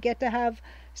efficiency. We get to have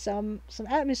some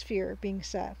atmosphere being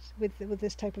set with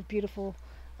this type of beautiful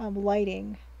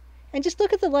lighting. And just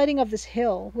look at the lighting of this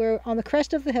hill. Where on the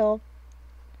crest of the hill,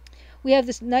 we have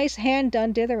this nice hand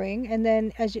done dithering, and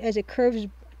then as it curves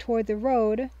toward the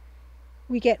road,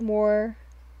 we get more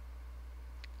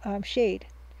shade.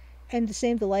 And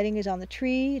the lighting is on the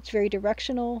tree. It's very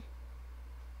directional.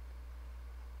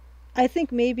 I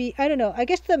think maybe, I don't know, I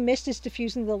guess the mist is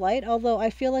diffusing the light, although I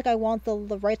feel like I want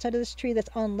the right side of this tree that's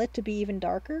unlit to be even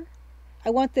darker. I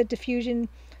want the diffusion,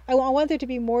 I want there to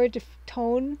be more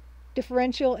tone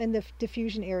differential in the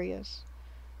diffusion areas.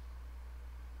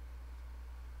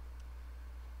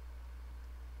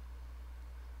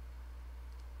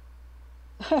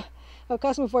 Oh,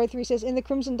 Cosmo43 says, in the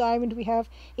Crimson Diamond we have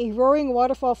a roaring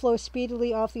waterfall flows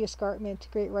speedily off the escarpment.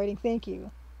 Great writing, thank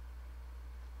you.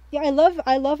 Yeah,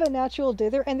 I love a natural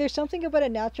dither, and there's something about a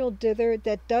natural dither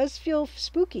that does feel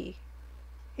spooky.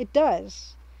 It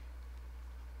does.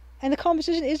 And the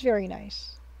composition is very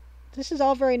nice. This is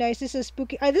all very nice. This is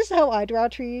spooky. This is how I draw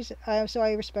trees, so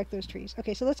I respect those trees.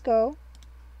 Okay, so let's go.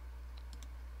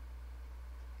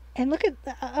 And look at,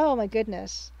 oh my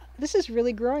goodness. This is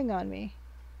really growing on me.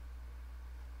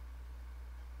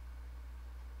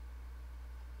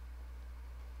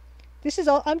 This is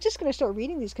all, I'm just going to start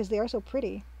reading these because they are so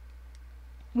pretty.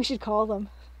 We should call them.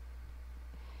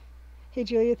 Hey,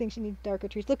 Julia thinks you need darker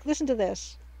trees. Look, listen to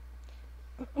this.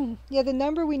 Yeah, the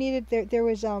number we needed, there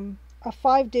was a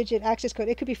 5-digit access code.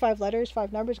 It could be 5 letters,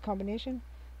 5 numbers, a combination.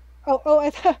 Oh, I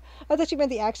thought you meant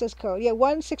the access code. Yeah,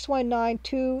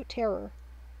 16192 terror.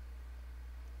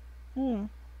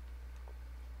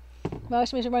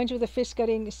 Mouse Maze reminds you of the fish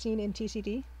gutting scene in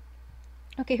TCD.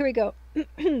 Okay, here we go.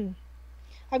 I'm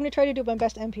going to try to do my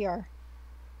best NPR.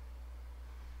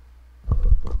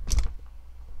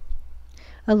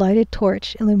 A lighted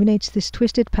torch illuminates this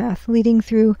twisted path leading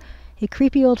through a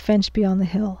creepy old fence beyond the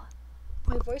hill.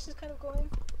 My voice is kind of going.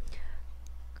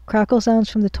 Crackle sounds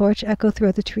from the torch echo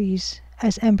throughout the trees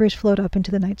as embers float up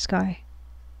into the night sky.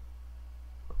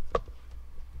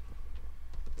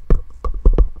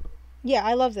 Yeah,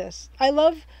 I love this. I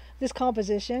love this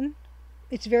composition.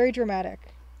 It's very dramatic.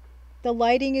 The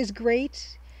lighting is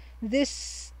great.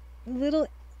 This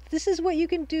is what you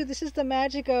can do. This is the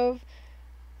magic of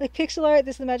like pixel art.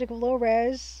 This is the magic of low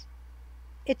res.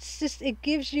 It's just, it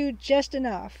gives you just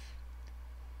enough.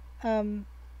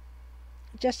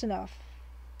 Just enough.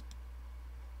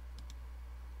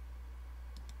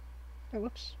 Oh,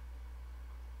 whoops.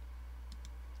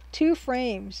 2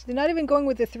 frames. They're not even going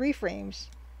with the 3 frames.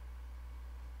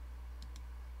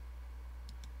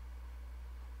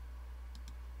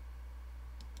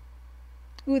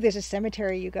 Ooh, there's a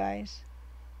cemetery, you guys.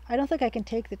 I don't think I can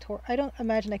take the torch. I don't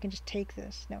imagine I can just take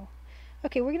this. No.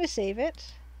 Okay, we're going to save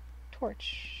it.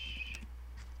 Torch.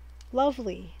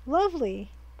 Lovely. Lovely.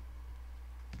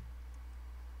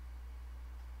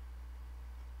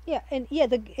 Yeah, and yeah,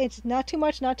 it's not too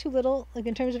much, not too little. Like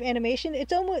in terms of animation,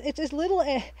 it's as little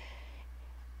as...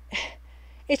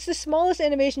 It's the smallest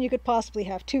animation you could possibly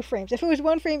have. 2 frames. If it was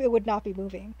 1 frame, it would not be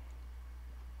moving.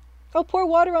 Oh, pour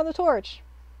water on the torch.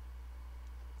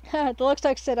 Deluxe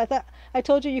Text said, I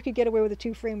told you could get away with a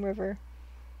 2-frame river.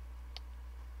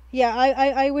 Yeah,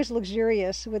 I was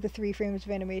luxurious with the 3 frames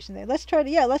of animation there. Let's try to,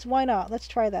 yeah, why not? Let's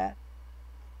try that.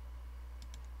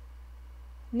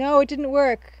 No, it didn't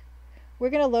work.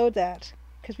 We're going to load that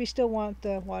because we still want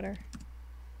the water.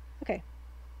 Okay.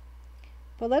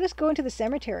 But let us go into the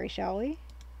cemetery, shall we?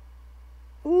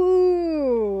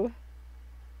 Ooh!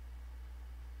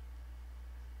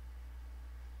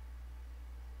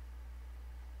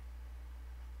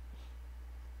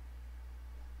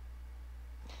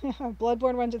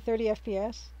 Bloodborne runs at 30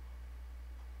 FPS.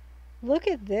 Look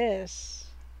at this.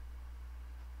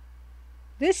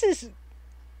 This is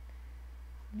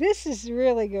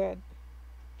really good.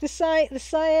 The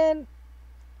cyan,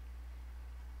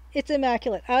 it's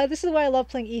immaculate. This is why I love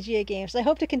playing EGA games. I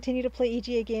hope to continue to play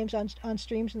EGA games on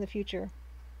streams in the future.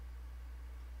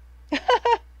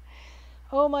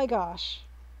 Oh my gosh.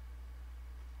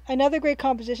 Another great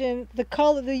composition.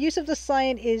 The use of the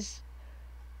cyan is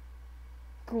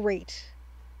great.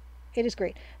 It is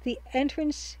great. The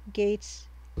entrance gates.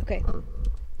 Okay.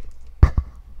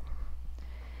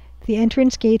 The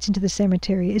entrance gates into the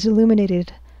cemetery is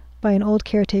illuminated by an old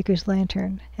caretaker's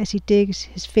lantern. As he digs,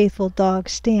 his faithful dog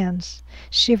stands,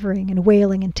 shivering and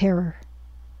wailing in terror.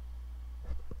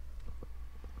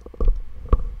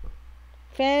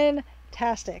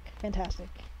 Fantastic. Fantastic.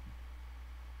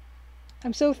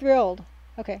 I'm so thrilled.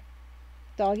 Okay.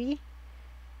 Doggy.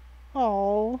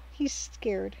 Oh, he's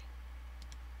scared.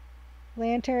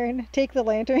 Lantern. Take the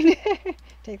lantern.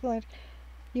 Take the lantern.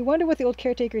 You wonder what the old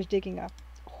caretaker is digging up.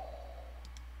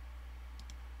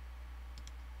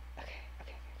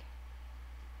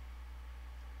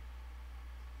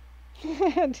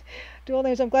 And dual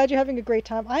names. I'm glad you're having a great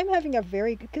time. I'm having a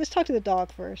very good... Let's talk to the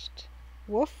dog first.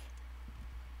 Woof.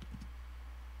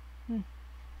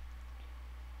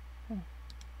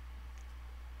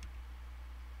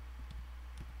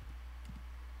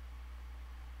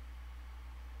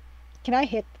 Can I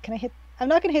hit... I'm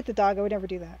not going to hit the dog. I would never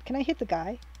do that. Can I hit the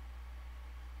guy?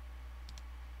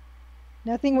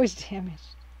 Nothing was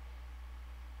damaged.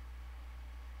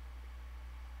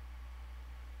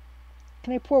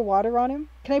 Can I pour water on him?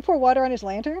 Can I pour water on his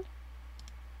lantern?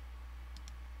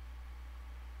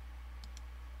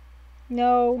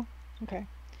 No. Okay.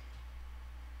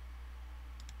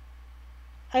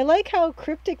 I like how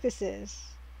cryptic this is.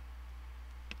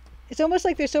 It's almost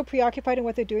like they're so preoccupied in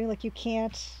what they're doing, like you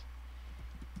can't...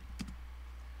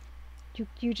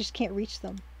 You just can't reach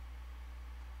them.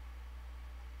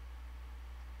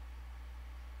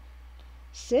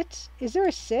 Sit? Is there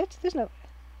a sit? There's no...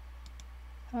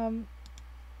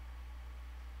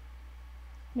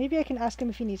 Maybe I can ask him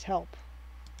if he needs help.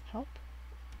 Help?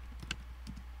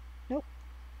 Nope.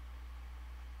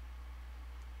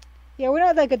 Yeah, we're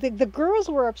not that good. The girls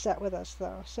were upset with us,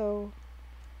 though, so...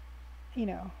 You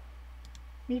know.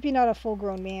 Maybe not a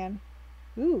full-grown man.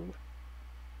 Ooh.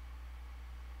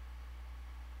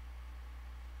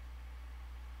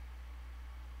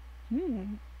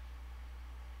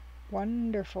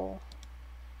 Wonderful.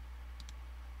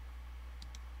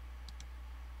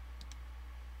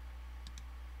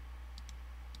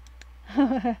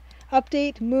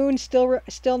 Update, moon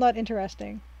still not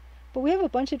interesting. But we have a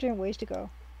bunch of different ways to go.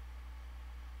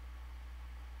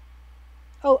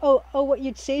 Oh, what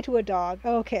you'd say to a dog.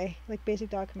 Oh, okay, like basic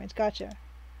dog commands. Gotcha.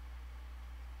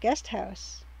 Guest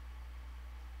house.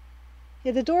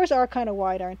 Yeah, the doors are kind of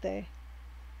wide, aren't they?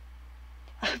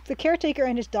 The caretaker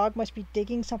and his dog must be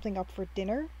digging something up for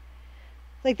dinner.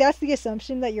 Like, that's the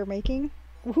assumption that you're making.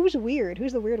 Who's weird?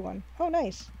 Who's the weird one? Oh,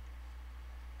 nice.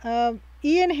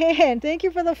 Ian Hand, thank you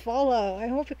for the follow. I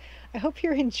hope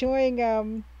you're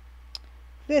enjoying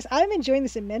this. I'm enjoying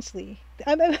this immensely.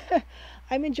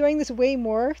 I'm enjoying this way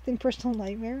more than Personal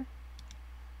Nightmare.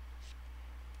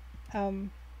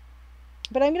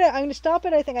 But I'm gonna stop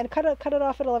it. I think I'd cut it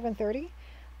off at 11:30.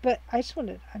 But I just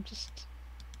wanted.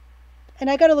 And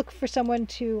I gotta look for someone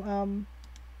to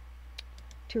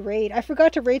raid. I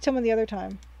forgot to raid someone the other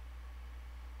time,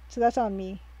 so that's on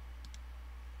me.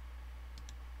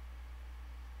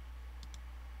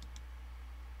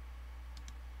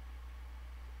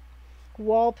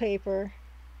 Wallpaper.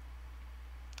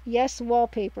 Yes,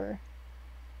 wallpaper.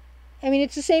 I mean,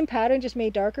 it's the same pattern, just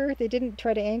made darker. They didn't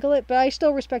try to angle it, but I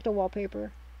still respect a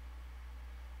wallpaper.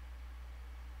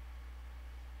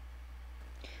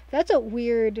 That's a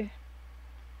weird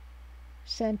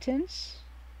sentence.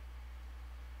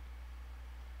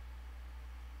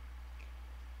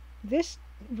 This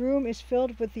room is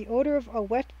filled with the odor of a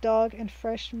wet dog and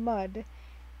fresh mud.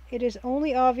 It is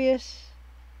only obvious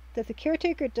that the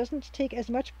caretaker doesn't take as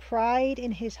much pride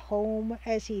in his home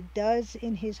as he does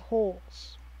in his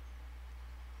holes.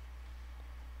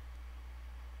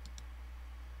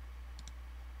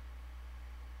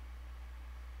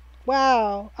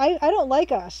 Wow, I don't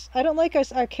like us. I don't like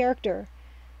us, our character.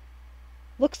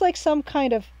 Looks like some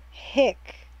kind of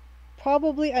hick.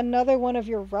 Probably another one of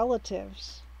your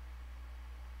relatives.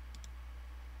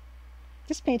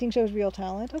 This painting shows real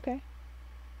talent. Okay.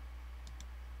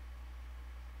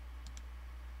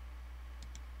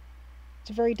 It's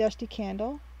a very dusty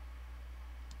candle.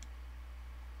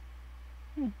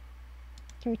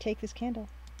 Can we take this candle?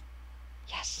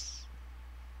 Yes!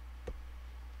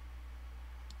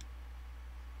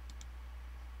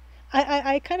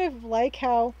 I kind of like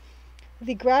how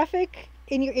the graphic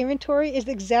in your inventory is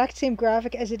the exact same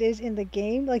graphic as it is in the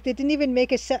game. Like, they didn't even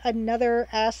make another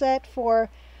asset for,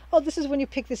 oh, this is when you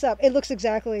pick this up. It looks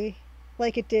exactly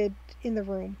like it did in the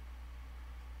room.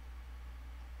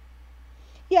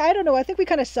 Yeah, I don't know. I think we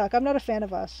kind of suck. I'm not a fan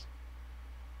of us.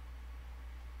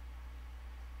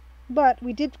 But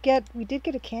we did get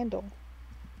a candle.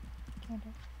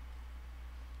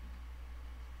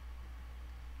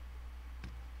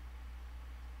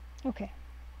 Okay.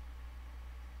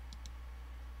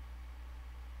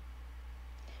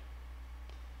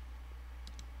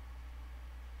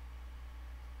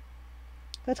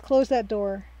 Let's close that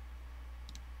door.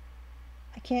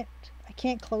 I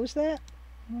can't close that?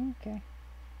 Okay.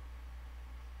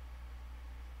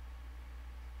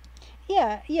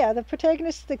 Yeah, the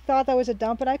protagonist thought that was a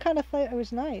dump, and I kind of thought it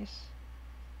was nice.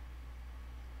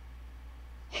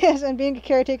 Yes, and being a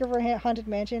caretaker for a haunted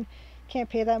mansion, can't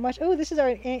pay that much. Oh, this is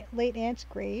our late aunt's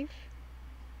grave.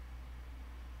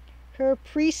 Her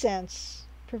presence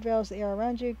prevails the air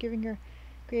around you, giving her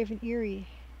grave an eerie.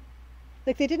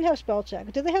 Like, they didn't have spell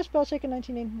check. Did they have spell check in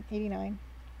 1989?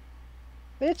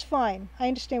 But it's fine. I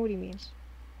understand what he means.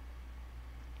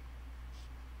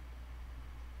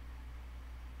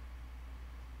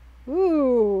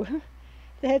 Ooh!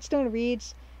 The headstone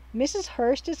reads, Mrs.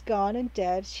 Hurst is gone and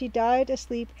dead. She died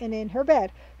asleep and in her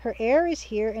bed. Her heir is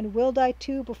here and will die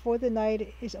too before the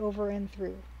night is over and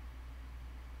through.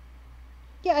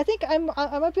 Yeah, I think I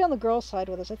might be on the girl's side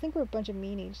with us. I think we're a bunch of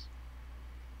meanies.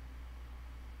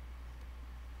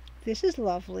 This is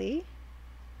lovely.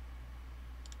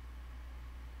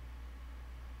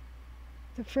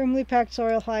 The firmly packed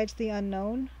soil hides the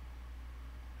unknown.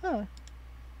 Huh.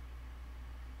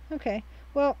 Okay.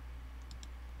 Well,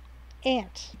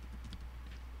 ant.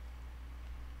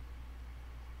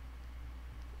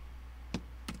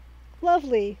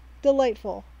 Lovely.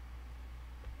 Delightful.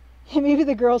 Maybe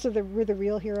the girls were the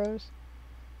real heroes.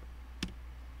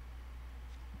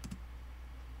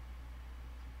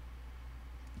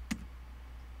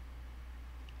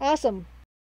 Awesome.